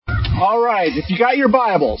All right, if you got your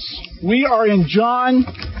Bibles, we are in John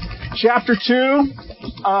chapter 2.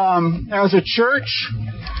 As a church,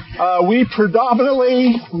 we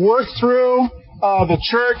predominantly work through the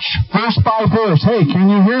church verse by verse. Hey, can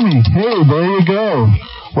you hear me? Hey, there you go.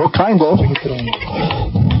 Well, kind of.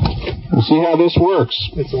 We'll see how this works.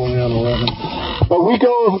 It's only on 11. But we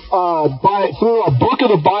go through a book of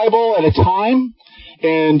the Bible at a time.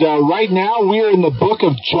 And right now we are in the book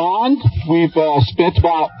of John. We've spent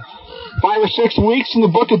about 5 or 6 weeks in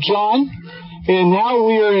the book of John. And now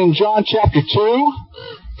we are in John chapter 2.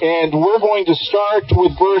 And we're going to start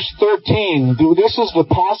with verse 13. This is the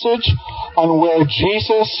passage on where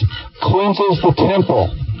Jesus cleanses the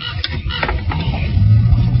temple.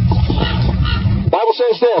 The Bible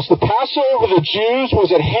says this: the Passover of the Jews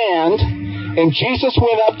was at hand, and Jesus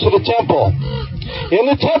went up to the temple. In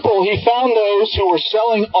the temple he found those who were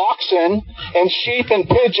selling oxen and sheep and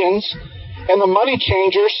pigeons, and the money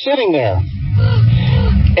changers sitting there.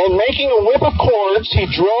 And making a whip of cords, he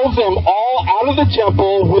drove them all out of the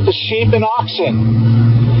temple with the sheep and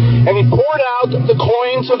oxen. And he poured out the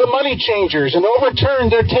coins of the money changers and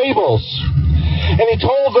overturned their tables. And he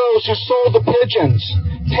told those who sold the pigeons,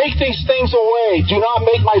 "Take these things away. Do not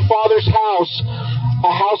make my Father's house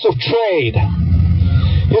a house of trade."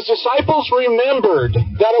 His disciples remembered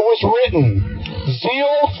that it was written,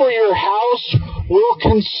 "Zeal for your house will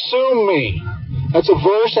consume me." That's a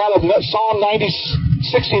verse out of Psalm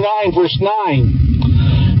 69, verse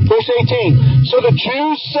 9. Verse 18. So the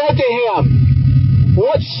Jews said to him,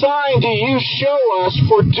 "What sign do you show us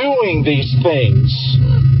for doing these things?"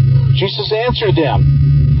 Jesus answered them,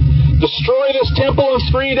 "Destroy this temple in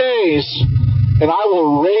 3 days, and I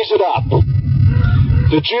will raise it up."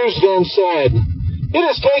 The Jews then said, "It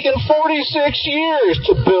has taken 46 years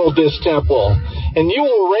to build this temple, and you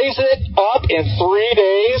will raise it up in 3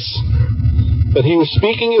 days?" But he was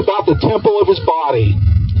speaking about the temple of his body.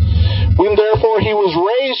 When therefore he was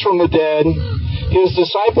raised from the dead, his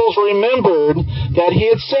disciples remembered that he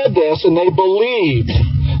had said this, and they believed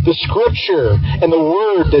the scripture and the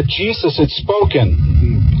word that Jesus had spoken.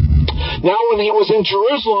 Now when he was in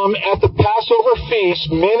Jerusalem at the Passover feast,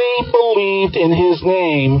 many believed in his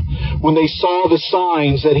name when they saw the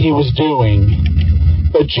signs that he was doing.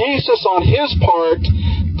 But Jesus, on his part,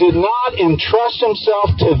 did not entrust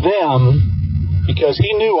himself to them, because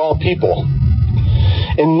he knew all people,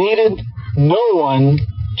 and needed no one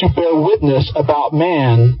to bear witness about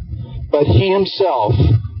man, but he himself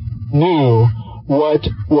knew what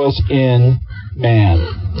was in man.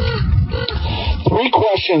 3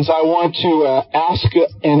 questions I want to ask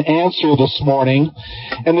and answer this morning.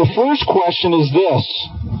 And the first question is this: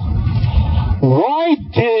 why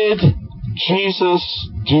did Jesus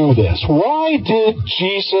do this? Why did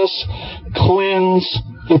Jesus cleanse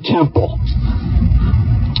the temple?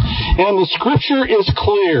 And the scripture is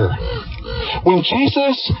clear. When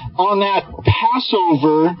Jesus on that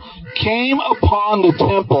Passover came upon the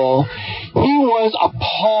temple, he was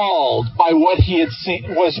appalled by what he had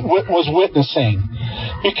seen, was witnessing,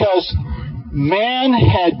 because man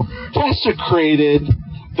had desecrated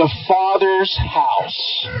the Father's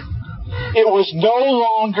house. It was no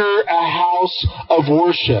longer a house of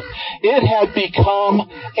worship. It had become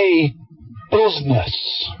a business.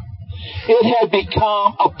 It had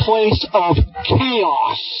become a place of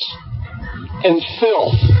chaos and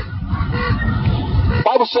filth. The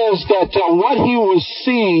Bible says that what he was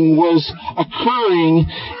seeing was occurring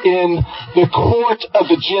in the court of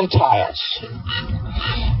the Gentiles.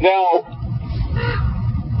 Now,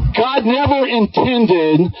 God never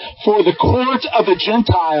intended for the court of the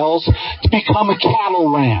Gentiles to become a cattle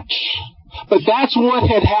ranch. But that's what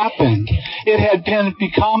had happened. It had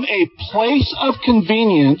become a place of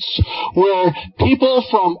convenience where people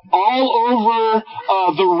from all over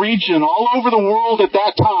the region, all over the world at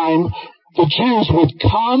that time, the Jews would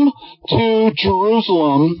come to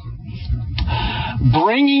Jerusalem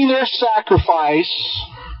bringing their sacrifice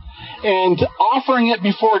and offering it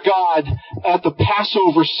before God at the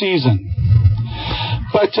Passover season.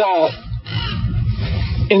 But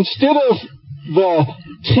instead of the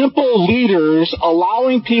temple leaders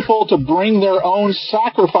allowing people to bring their own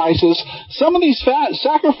sacrifices, some of these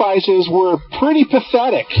sacrifices were pretty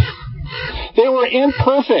pathetic. They were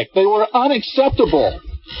imperfect. They were unacceptable.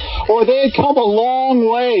 Or they had come a long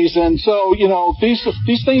ways, and so,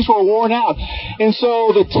 these things were worn out. And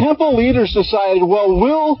so the temple leaders decided, well,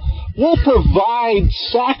 we'll provide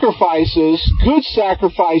sacrifices, good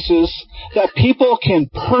sacrifices, that people can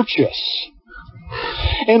purchase.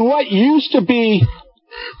 And what used to be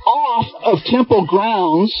off of temple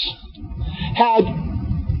grounds had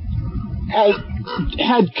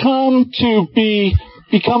come to be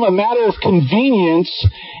become a matter of convenience,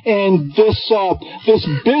 and this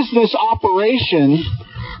business operation,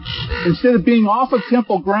 instead of being off of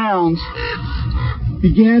temple grounds,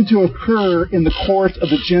 began to occur in the court of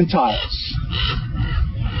the Gentiles.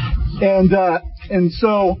 And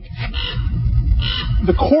so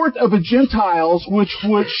the court of the Gentiles, which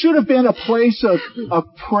should have been a place of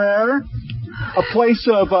prayer, a place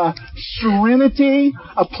of serenity,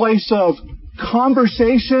 a place of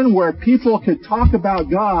conversation where people could talk about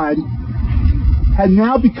God, had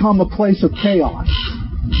now become a place of chaos.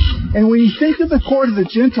 And when you think of the court of the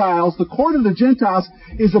Gentiles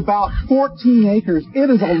is about 14 acres. It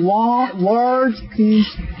is a large piece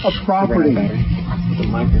of property.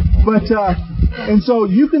 And so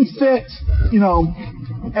you can fit,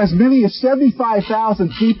 as many as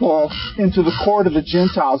 75,000 people into the court of the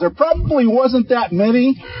Gentiles. There probably wasn't that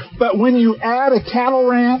many, but when you add a cattle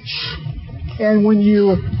ranch and when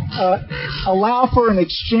you allow for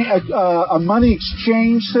a money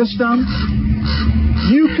exchange system,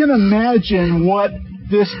 you can imagine what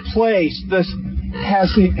this place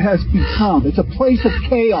has become. It's a place of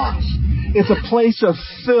chaos. It's a place of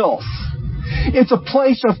filth. It's a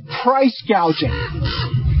place of price gouging.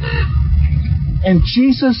 And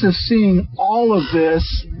Jesus is seeing all of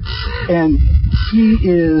this, and he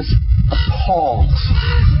is appalled.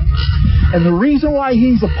 And the reason why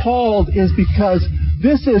he's appalled is because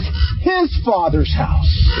this is his Father's house.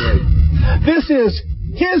 Right. This is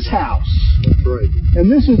his house. That's right.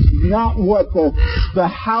 And this is not what the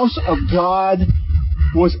house of God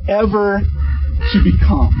was ever to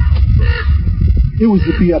become. It was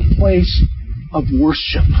to be a place of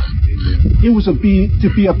worship. It was to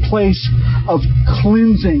be a place of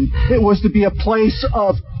cleansing. It was to be a place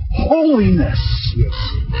of holiness.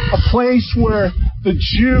 A place where the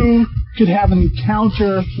Jew could have an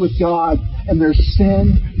encounter with God and their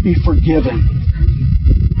sin be forgiven.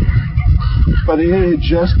 But it had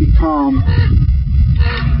just become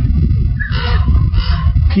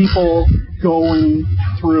people going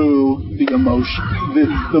through the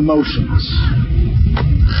motions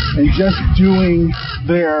and just doing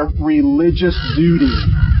their religious duty.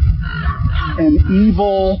 And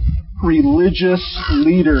evil religious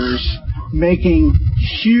leaders making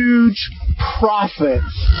huge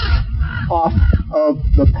profits off of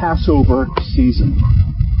the Passover season.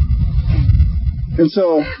 And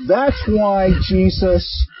so that's why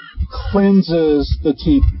Jesus cleanses the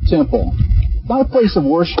temple. Not a place of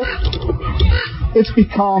worship. It's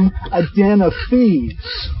become a den of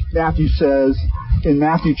thieves, Matthew says in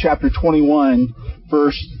Matthew chapter 21,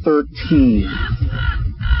 verse 13.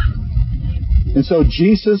 And so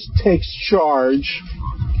Jesus takes charge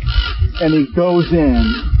and he goes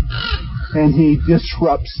in and he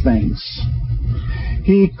disrupts things.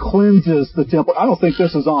 He cleanses the temple. I don't think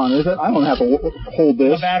this is on, is it? I don't have to hold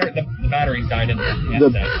this. The battery's died in there.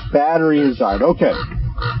 The battery has died. Okay.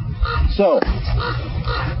 So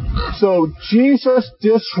Jesus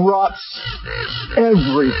disrupts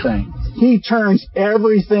everything. He turns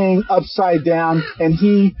everything upside down, and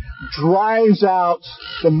he drives out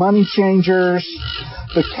the money changers,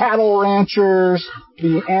 the cattle ranchers,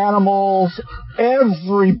 the animals,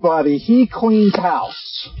 everybody. He cleans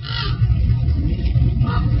house.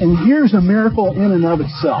 And here's a miracle in and of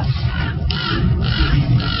itself.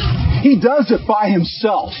 He does it by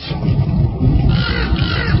himself.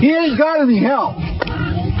 He ain't got any help.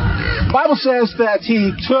 The Bible says that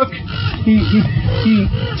he took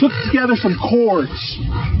together some cords,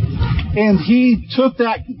 and he took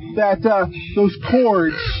those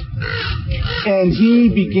cords, and he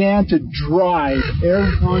began to drive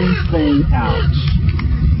everything out.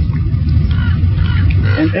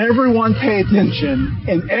 And everyone paid attention,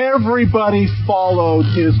 and everybody followed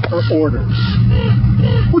his orders.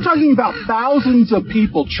 We're talking about thousands of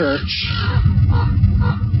people, church.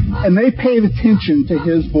 And they paid attention to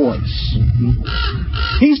his voice.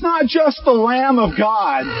 He's not just the Lamb of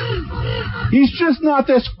God. He's just not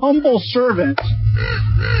this humble servant.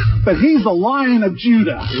 But he's the Lion of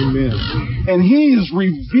Judah. Amen. And he is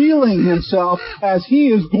revealing himself as he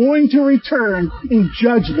is going to return in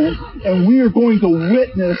judgment. And we are going to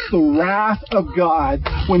witness the wrath of God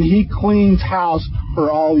when he cleans house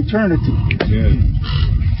for all eternity. Amen.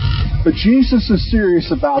 But Jesus is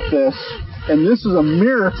serious about this. And this is a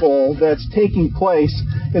miracle that's taking place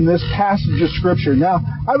in this passage of Scripture. Now,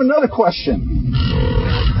 I have another question.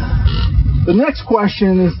 The next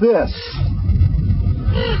question is this.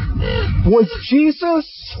 Was Jesus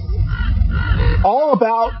all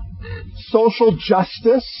about social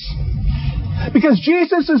justice? Because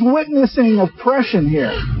Jesus is witnessing oppression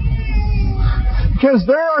here. Because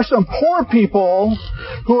there are some poor people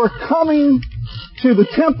who are coming to the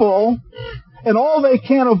temple, and all they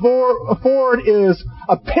can afford is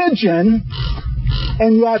a pigeon,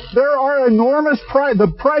 and yet there are enormous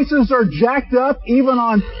the prices are jacked up even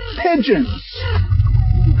on pigeons.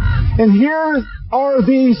 And here are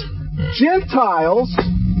these Gentiles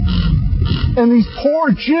and these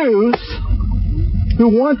poor Jews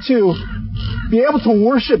who want to be able to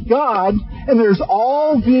worship God, and there's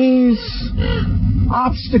all these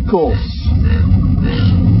obstacles.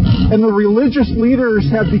 And the religious leaders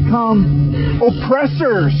have become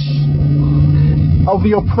oppressors of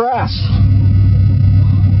the oppressed.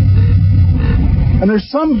 And there's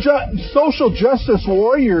some social justice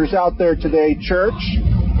warriors out there today, church,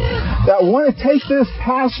 that want to take this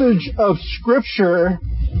passage of Scripture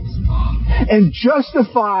and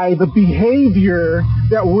justify the behavior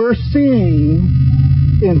that we're seeing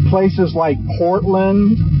in places like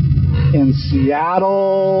Portland, in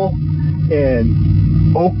Seattle,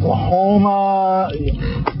 in Oklahoma.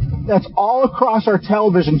 That's all across our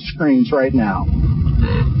television screens right now.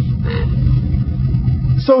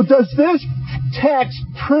 So does this text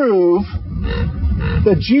prove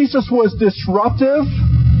that Jesus was disruptive,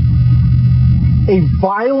 a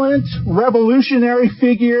violent, revolutionary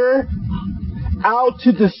figure out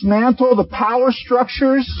to dismantle the power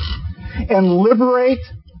structures and liberate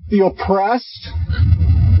the oppressed?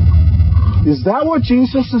 Is that what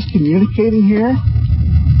Jesus is communicating here?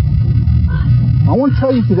 I want to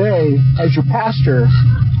tell you today, as your pastor,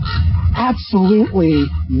 absolutely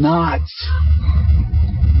not.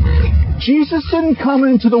 Jesus didn't come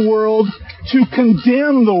into the world to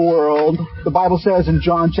condemn the world. The Bible says in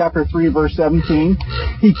John chapter 3, verse 17,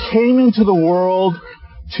 He came into the world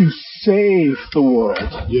to save the world.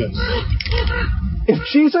 Yes. If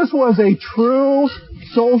Jesus was a true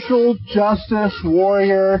social justice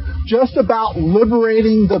warrior, just about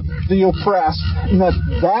liberating the oppressed, and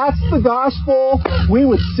that's the gospel, we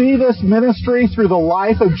would see this ministry through the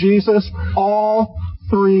life of Jesus all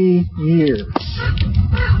 3 years.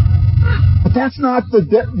 But that's not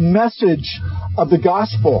the message of the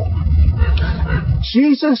gospel.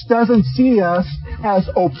 Jesus doesn't see us as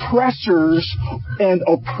oppressors and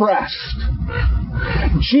oppressed.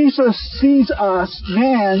 Jesus sees us,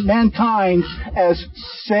 mankind, as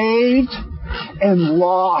saved and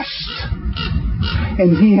lost.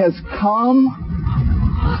 And He has come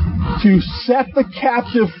to set the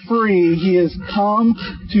captive free. He has come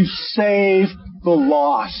to save the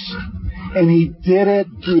lost. And He did it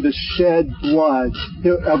through the shed blood,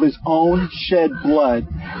 of His own shed blood.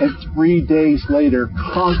 And 3 days later,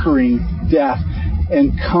 conquering death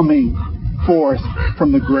and coming forth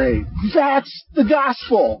from the grave. That's the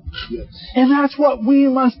gospel. Yes. And that's what we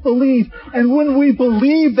must believe. And when we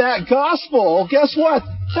believe that gospel, guess what?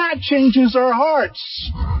 That changes our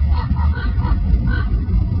hearts.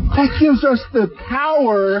 That gives us the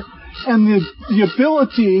power and the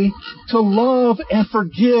ability to love and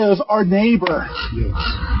forgive our neighbor. Yes.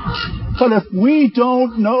 But if we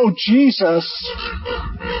don't know Jesus,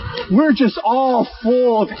 we're just all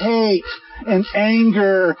full of hate and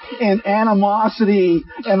anger and animosity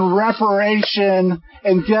and reparation.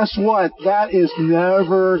 And guess what? That is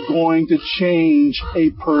never going to change a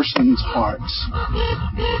person's heart.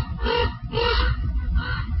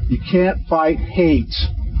 You can't fight hate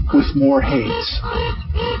with more hate.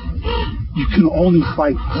 You can only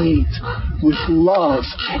fight hate with love.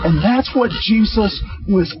 And that's what Jesus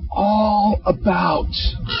was all about.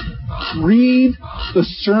 Read the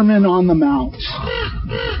Sermon on the Mount.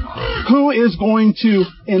 Who is going to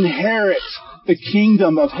inherit the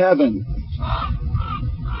kingdom of heaven?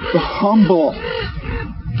 The humble,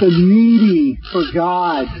 the needy for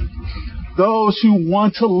God, those who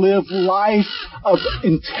want to live life of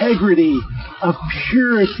integrity, of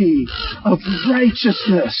purity, of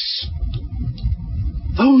righteousness.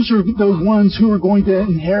 Those are the ones who are going to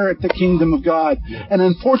inherit the kingdom of God. And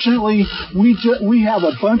unfortunately, we have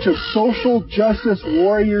a bunch of social justice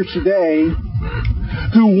warriors today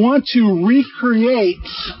who want to recreate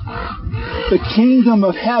the kingdom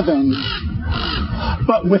of heaven,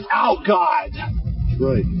 but without God.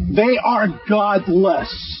 Right. They are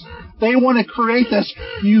godless. They want to create this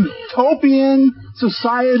utopian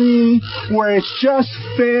society where it's just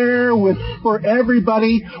fair for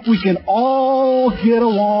everybody. We can all get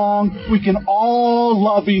along. We can all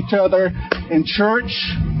love each other. In church,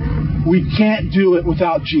 we can't do it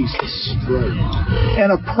without Jesus. Right.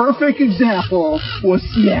 And a perfect example was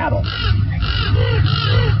Seattle.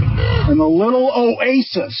 And the little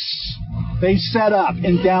oasis they set up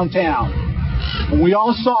in downtown. And we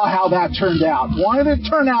all saw how that turned out. Why did it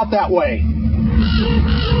turn out that way?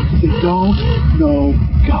 They don't know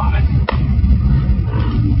God.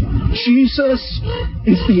 Jesus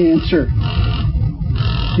is the answer.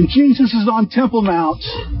 And Jesus is on Temple Mount.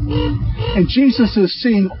 And Jesus is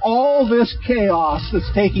seeing all this chaos that's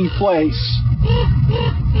taking place.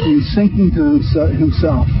 And he's thinking to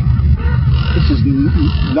himself, this is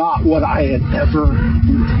not what I had ever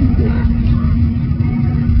intended.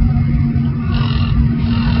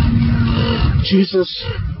 Jesus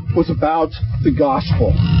was about the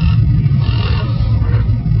gospel.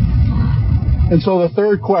 And so the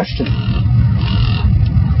third question,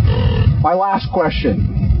 my last question,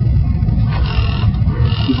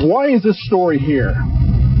 is why is this story here?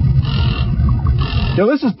 Now,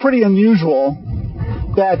 this is pretty unusual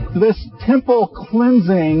that this temple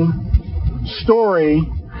cleansing story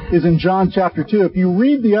is in John chapter 2. If you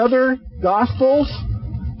read the other Gospels,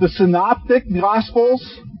 the synoptic Gospels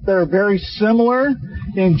that are very similar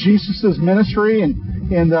in Jesus' ministry and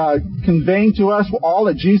conveying to us all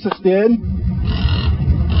that Jesus did,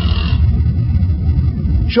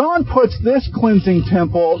 John puts this cleansing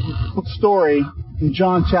temple story in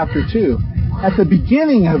John chapter 2 at the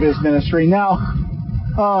beginning of his ministry. Now,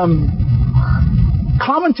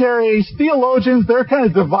 commentaries, theologians, they're kind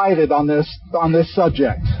of divided on this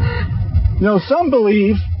subject. You know, some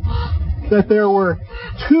believe that there were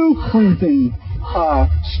two cleansing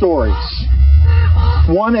stories.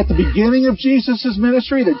 One at the beginning of Jesus'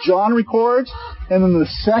 ministry that John records, and then the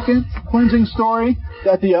second cleansing story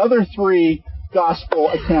that the other three gospel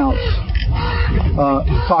accounts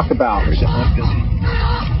talk about.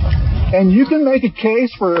 And you can make a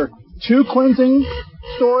case for two cleansing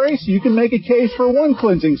stories. You can make a case for one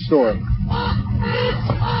cleansing story.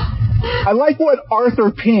 I like what Arthur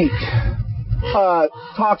Pink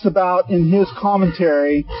talks about in his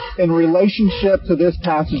commentary in relationship to this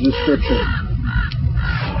passage of Scripture.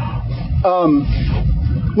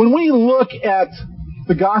 When we look at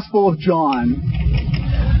the Gospel of John,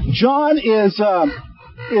 John is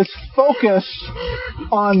focused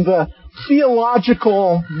on the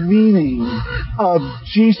theological meaning of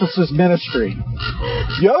Jesus' ministry.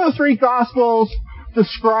 The other three Gospels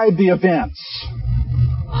describe the events.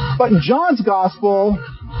 But in John's Gospel,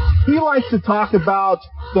 he likes to talk about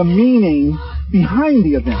the meaning behind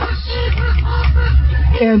the events.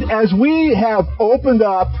 And as we have opened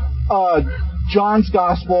up John's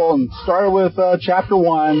Gospel and started with chapter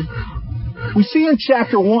 1, we see in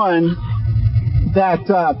chapter 1 that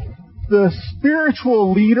the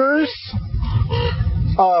spiritual leaders,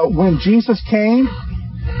 when Jesus came,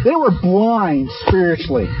 they were blind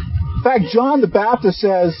spiritually. In fact, John the Baptist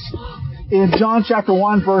says in John chapter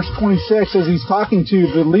 1, verse 26, as he's talking to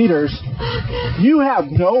the leaders, you have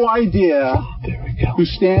no idea who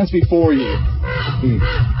stands before you.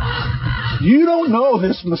 You don't know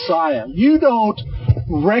this Messiah. You don't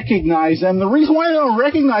recognize them. The reason why they don't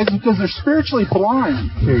recognize them is because they're spiritually blind.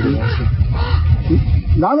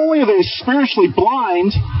 Not only are they spiritually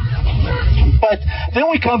blind, but then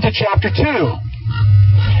we come to chapter 2.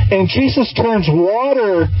 And Jesus turns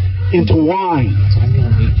water into wine.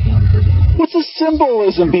 What's the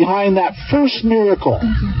symbolism behind that first miracle?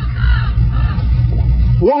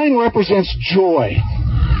 Wine represents joy.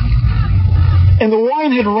 And the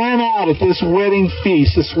wine had run out at this wedding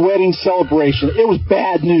feast, this wedding celebration. It was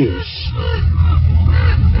bad news.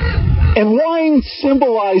 And wine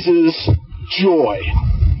symbolizes joy.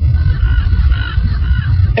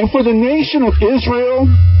 And for the nation of Israel,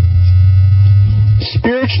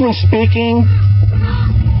 spiritually speaking,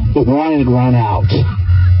 the wine had run out.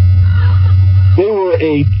 They were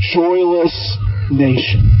a joyless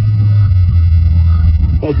nation.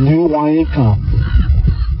 But new wine had come.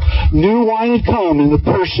 New wine had come in the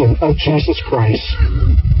person of Jesus Christ.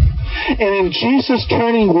 And in Jesus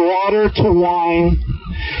turning water to wine,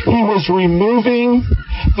 He was removing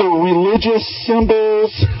the religious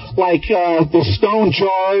symbols like the stone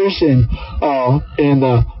jars and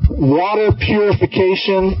water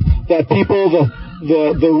purification that people,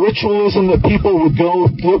 the ritualism that people would go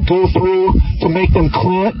through to make them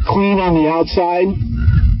clean on the outside.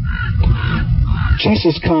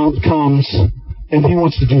 Jesus comes and He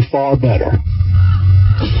wants to do far better.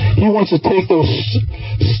 He wants to take those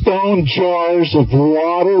stone jars of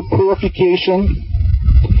water purification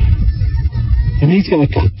and He's going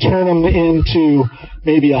to turn them into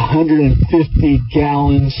maybe 150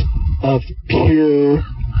 gallons of pure,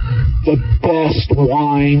 the best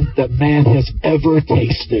wine that man has ever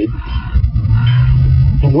tasted.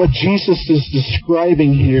 And what Jesus is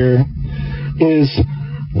describing here is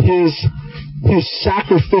His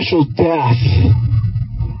sacrificial death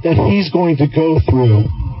that He's going to go through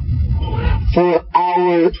for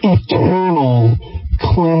our eternal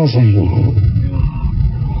cleansing.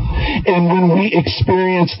 And when we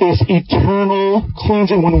experience this eternal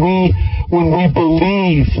cleansing, when we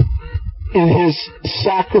believe in His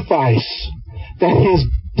sacrifice, that His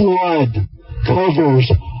blood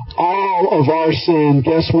covers all of our sin,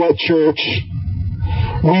 guess what, church?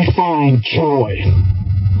 We find joy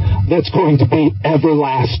that's going to be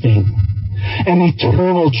everlasting. An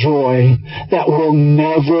eternal joy that will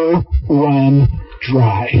never run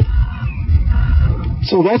dry.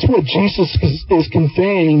 So that's what Jesus is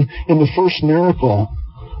conveying in the first miracle,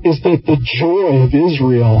 is that the joy of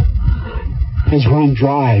Israel has run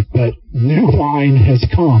dry, but new wine has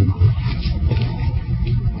come.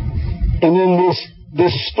 And then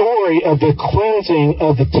this story of the cleansing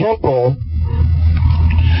of the temple,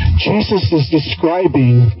 Jesus is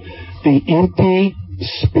describing the empty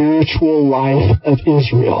spiritual life of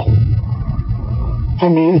Israel. I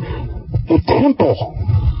mean, the temple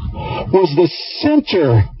was the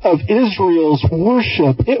center of Israel's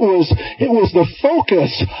worship. It was the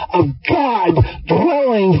focus of God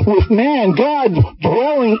dwelling with man, God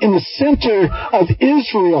dwelling in the center of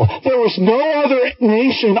Israel. There was no other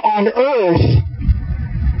nation on earth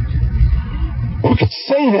who could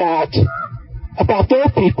say that about their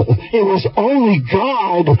people. It was only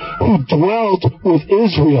God who dwelt with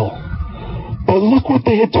Israel. But look what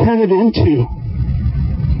they had turned it into.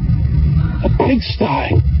 A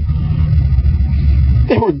pigsty.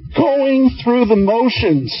 They were going through the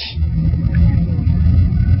motions.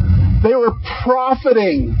 They were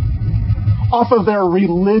profiting off of their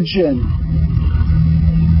religion.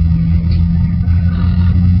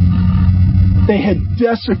 They had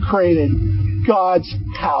desecrated God's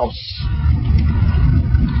house.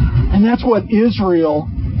 And that's what Israel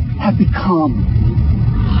had become.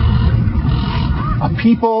 A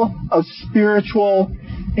people of spiritual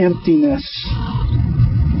emptiness.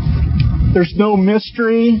 There's no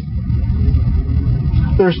mystery.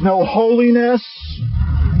 There's no holiness.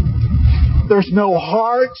 There's no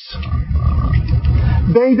heart.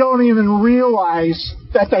 They don't even realize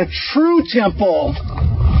that the true temple,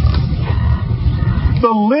 the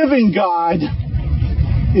living God,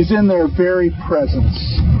 is in their very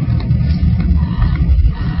presence.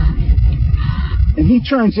 And He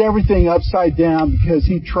turns everything upside down because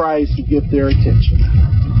He tries to get their attention.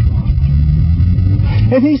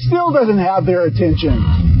 And He still doesn't have their attention.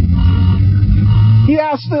 They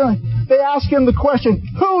ask Him the question,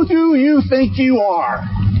 who do you think you are?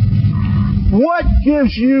 What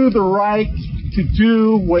gives you the right to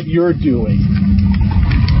do what you're doing?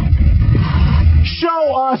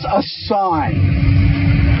 Show us a sign.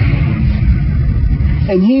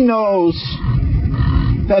 And He knows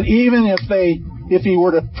that even if He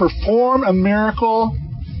were to perform a miracle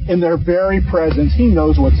in their very presence, He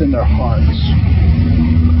knows what's in their hearts.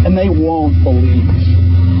 And they won't believe.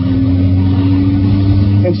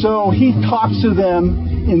 And so He talks to them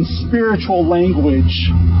in spiritual language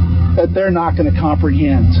that they're not going to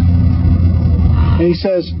comprehend. And He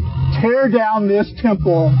says, tear down this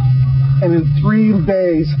temple, and in 3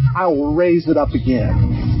 days I will raise it up again.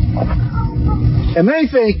 And they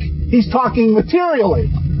think He's talking materially.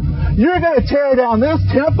 You're going to tear down this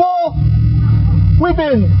temple? We've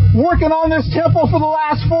been working on this temple for the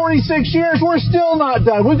last 46 years. We're still not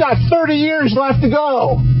done. We've got 30 years left to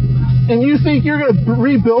go. And you think you're going to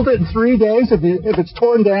rebuild it in 3 days if it's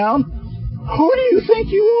torn down? Who do you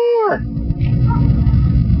think you are?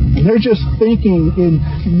 And they're just thinking in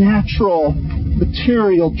natural,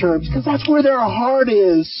 material terms, because that's where their heart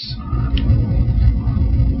is.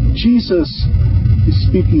 Jesus is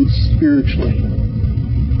speaking spiritually.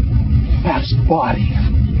 That's body.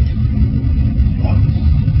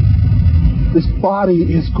 This body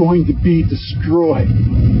is going to be destroyed.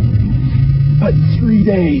 But in 3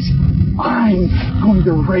 days, I'm going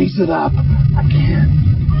to raise it up again.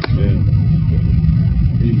 Amen.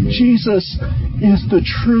 Jesus is the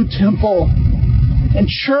true temple. And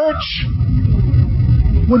church,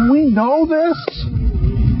 when we know this,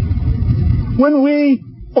 when we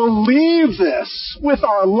believe this with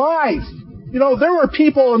our life, there were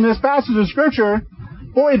people in this passage of Scripture,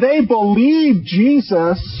 boy, they believed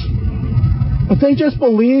Jesus, but they just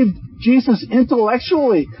believed Jesus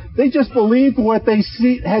intellectually. They just believed what they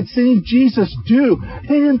had seen Jesus do.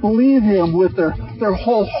 They didn't believe Him with their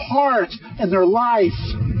whole heart and their life.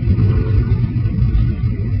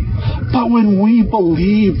 But when we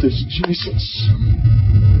believe this Jesus,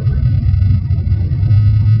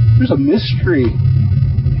 there's a mystery.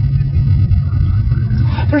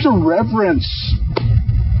 There's a reverence.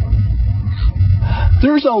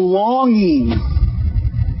 There's a longing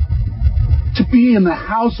to be in the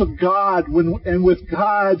house of God and with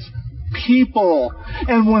God's people.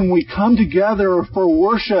 And when we come together for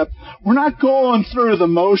worship, We're not going through the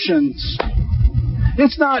motions.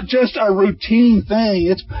 It's not just a routine thing.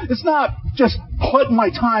 It's not just putting my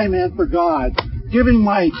time in for God, giving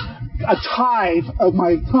a tithe of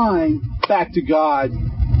my time back to God.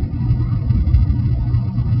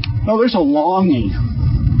 No, there's a longing.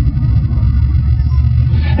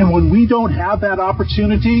 And when we don't have that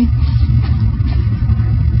opportunity,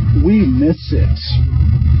 we miss it.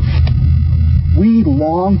 We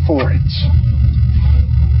long for it.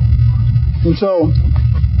 And so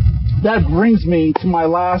that brings me to my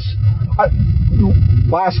last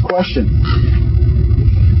question.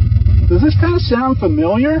 Does this kind of sound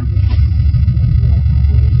familiar?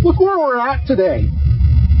 Look where we're at today.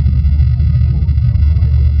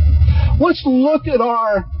 Let's look at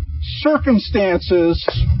our circumstances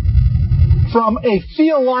from a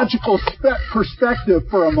theological perspective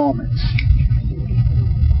for a moment.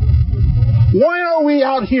 Why are we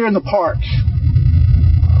out here in the park?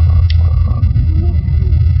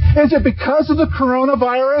 Is it because of the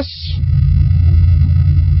coronavirus?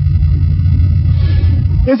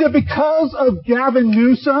 Is it because of Gavin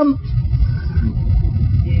Newsom?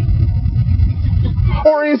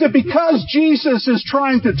 Or is it because Jesus is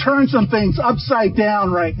trying to turn some things upside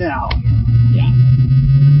down right now? Yeah.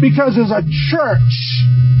 Because as a church,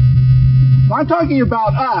 I'm talking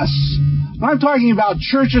about us. I'm talking about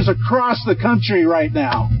churches across the country right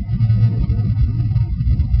now.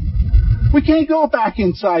 We can't go back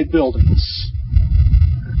inside buildings.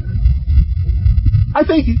 I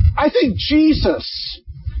think Jesus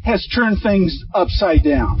has turned things upside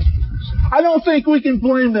down. I don't think we can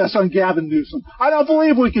blame this on Gavin Newsom. I don't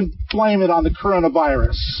believe we can blame it on the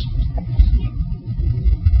coronavirus.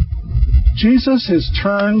 Jesus has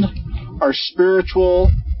turned our spiritual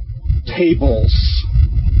tables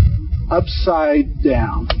upside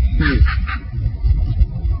down.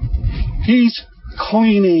 He's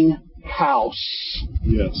cleaning house.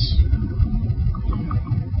 Yes.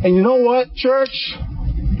 And you know what, church?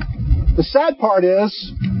 The sad part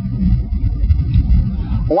is,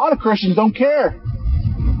 a lot of Christians don't care.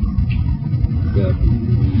 Yeah.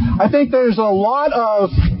 I think there's a lot of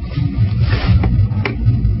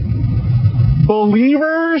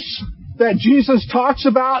believers that Jesus talks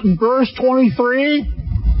about in verse 23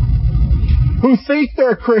 who think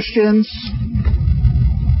they're Christians,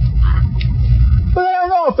 but they don't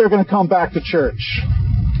know if they're going to come back to church.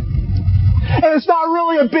 And it's not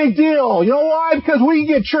really a big deal. You know why? Because we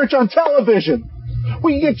can get church on television.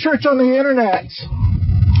 We can get church on the internet.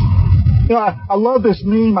 You know, I love this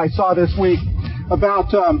meme I saw this week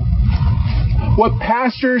about what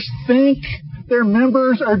pastors think their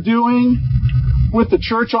members are doing with the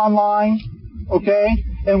church online, okay?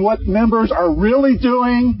 And what members are really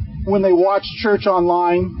doing when they watch church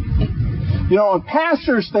online. You know, and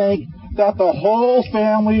pastors think that the whole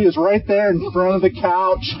family is right there in front of the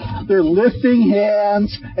couch. They're lifting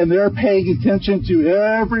hands and they're paying attention to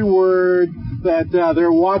every word that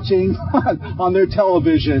they're watching on their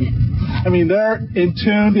television. I mean, they're in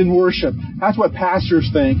tuned in worship. That's what pastors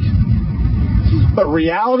think. But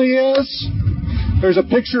reality is, there's a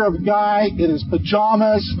picture of a guy in his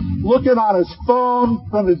pajamas looking on his phone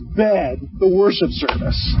from his bed, the worship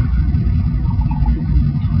service.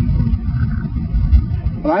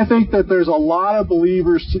 And I think that there's a lot of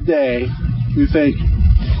believers today who think,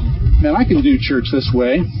 man, I can do church this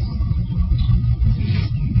way.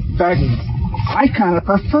 In fact, I kind of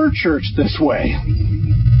prefer church this way.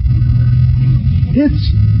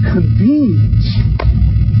 It's convenient.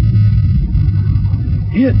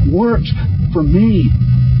 It works for me.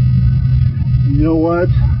 You know what?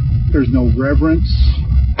 There's no reverence.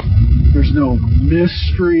 There's no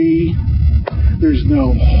mystery. There's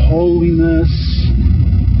no holiness.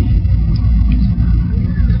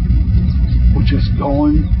 We're just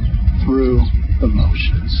going through the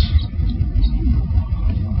motions.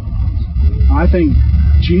 I think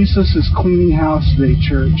Jesus is cleaning house today,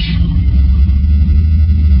 church,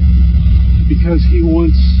 because he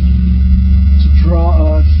wants to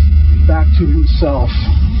draw us back to himself.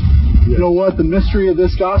 Yes. You know what? The mystery of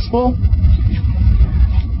this gospel?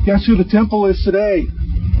 Guess who the temple is today?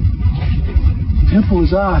 The temple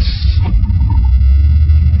is us.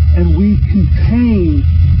 And we contain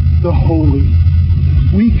the holy.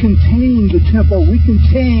 We contain the temple. We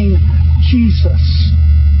contain Jesus.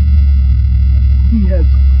 He has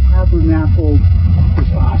tabernacled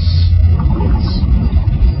with us.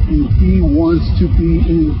 And he wants to be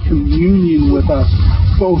in communion with us,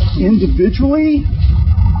 both individually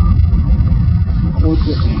and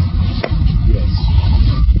corporately. Yes.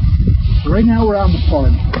 Right now we're out in the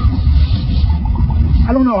park.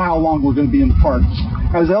 I don't know how long we're going to be in the park.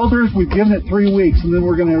 As elders, we've given it 3 weeks, and then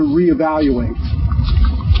we're going to reevaluate.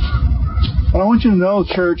 But I want you to know,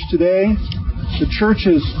 church, today, the church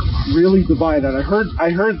is really divided. I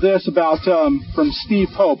heard this about from Steve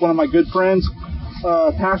Pope, one of my good friends,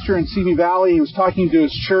 pastor in Simi Valley. He was talking to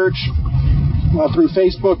his church through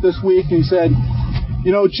Facebook this week, and he said,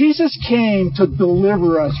 you know, Jesus came to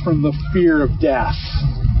deliver us from the fear of death.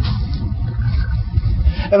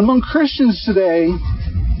 And among Christians today,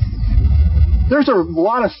 there's a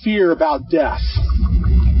lot of fear about death.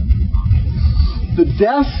 The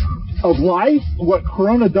death of life, what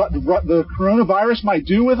the coronavirus might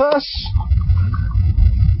do with us,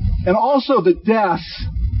 and also the death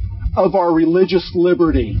of our religious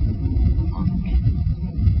liberty.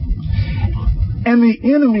 And the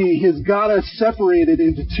enemy has got us separated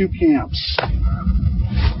into 2 camps.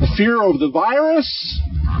 The fear over the virus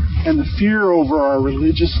and the fear over our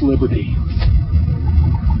religious liberty.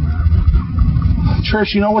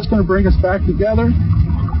 Church, you know what's going to bring us back together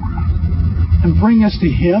and bring us to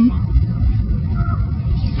Him?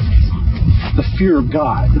 The fear of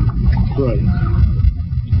God. Right.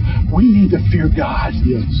 We need to fear God.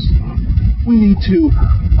 Yes. We need to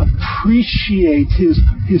appreciate His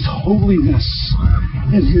holiness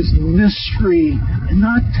and His mystery and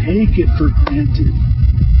not take it for granted,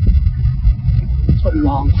 but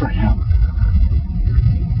long for Him.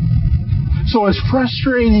 So as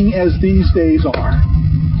frustrating as these days are,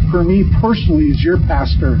 for me personally as your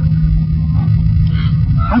pastor,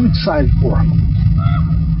 I'm excited for them.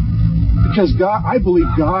 Because I believe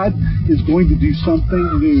God is going to do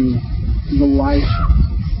something new in the life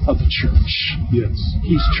of the church. Yes.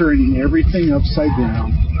 He's turning everything upside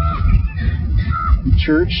down. And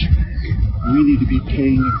church, we need to be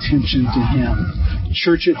paying attention to Him.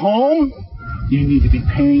 Church at home, you need to be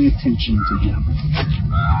paying attention to Him.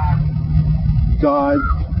 God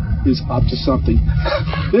is up to something.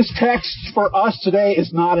 This text for us today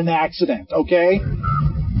is not an accident, okay?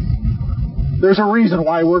 There's a reason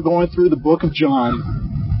why we're going through the book of John.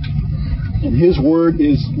 And His Word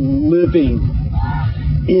is living.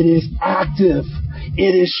 It is active.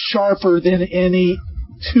 It is sharper than any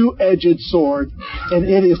two-edged sword. And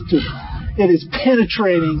it is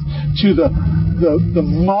penetrating to the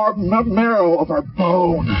marrow of our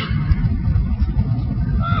bone.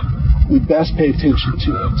 We best pay attention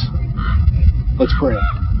to it. Let's pray.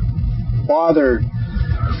 Father,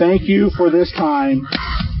 thank You for this time.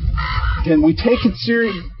 And we take it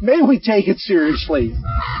may we take it seriously.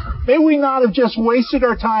 May we not have just wasted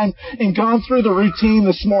our time and gone through the routine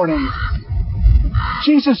this morning.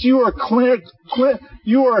 Jesus, You are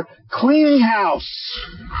You are cleaning house.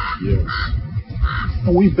 Yes.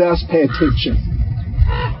 And we best pay attention.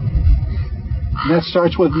 And that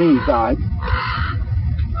starts with me, God.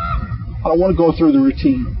 I don't want to go through the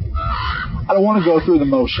routine. I don't want to go through the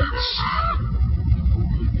motions.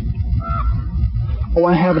 I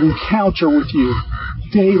want to have an encounter with You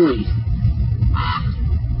daily.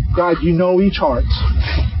 God, You know each heart.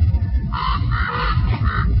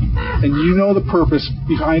 And You know the purpose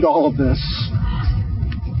behind all of this.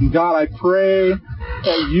 And God, I pray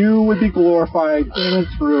that You would be glorified in and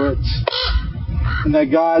through it. And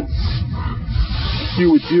that, God,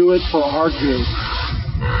 You would do it for our good,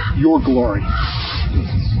 Your glory.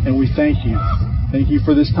 And we thank You. Thank You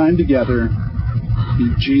for this time together.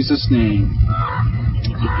 In Jesus' name.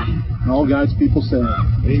 And all God's people say,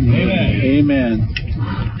 Amen. Amen.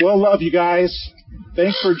 Well, love you guys.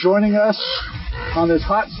 Thanks for joining us on this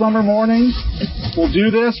hot summer morning. We'll do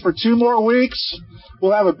this for 2 more weeks.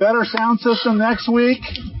 We'll have a better sound system next week.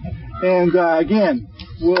 And again,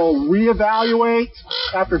 we'll reevaluate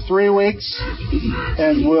after 3 weeks.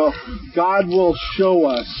 And God will show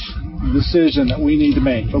us the decision that we need to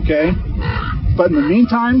make, okay? But in the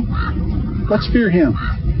meantime, let's fear Him.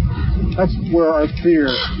 That's where our fear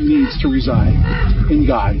needs to reside, in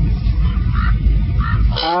God.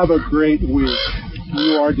 Have a great week.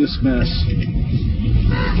 You are dismissed.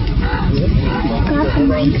 Grab the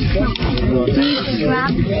mic.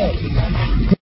 Grab.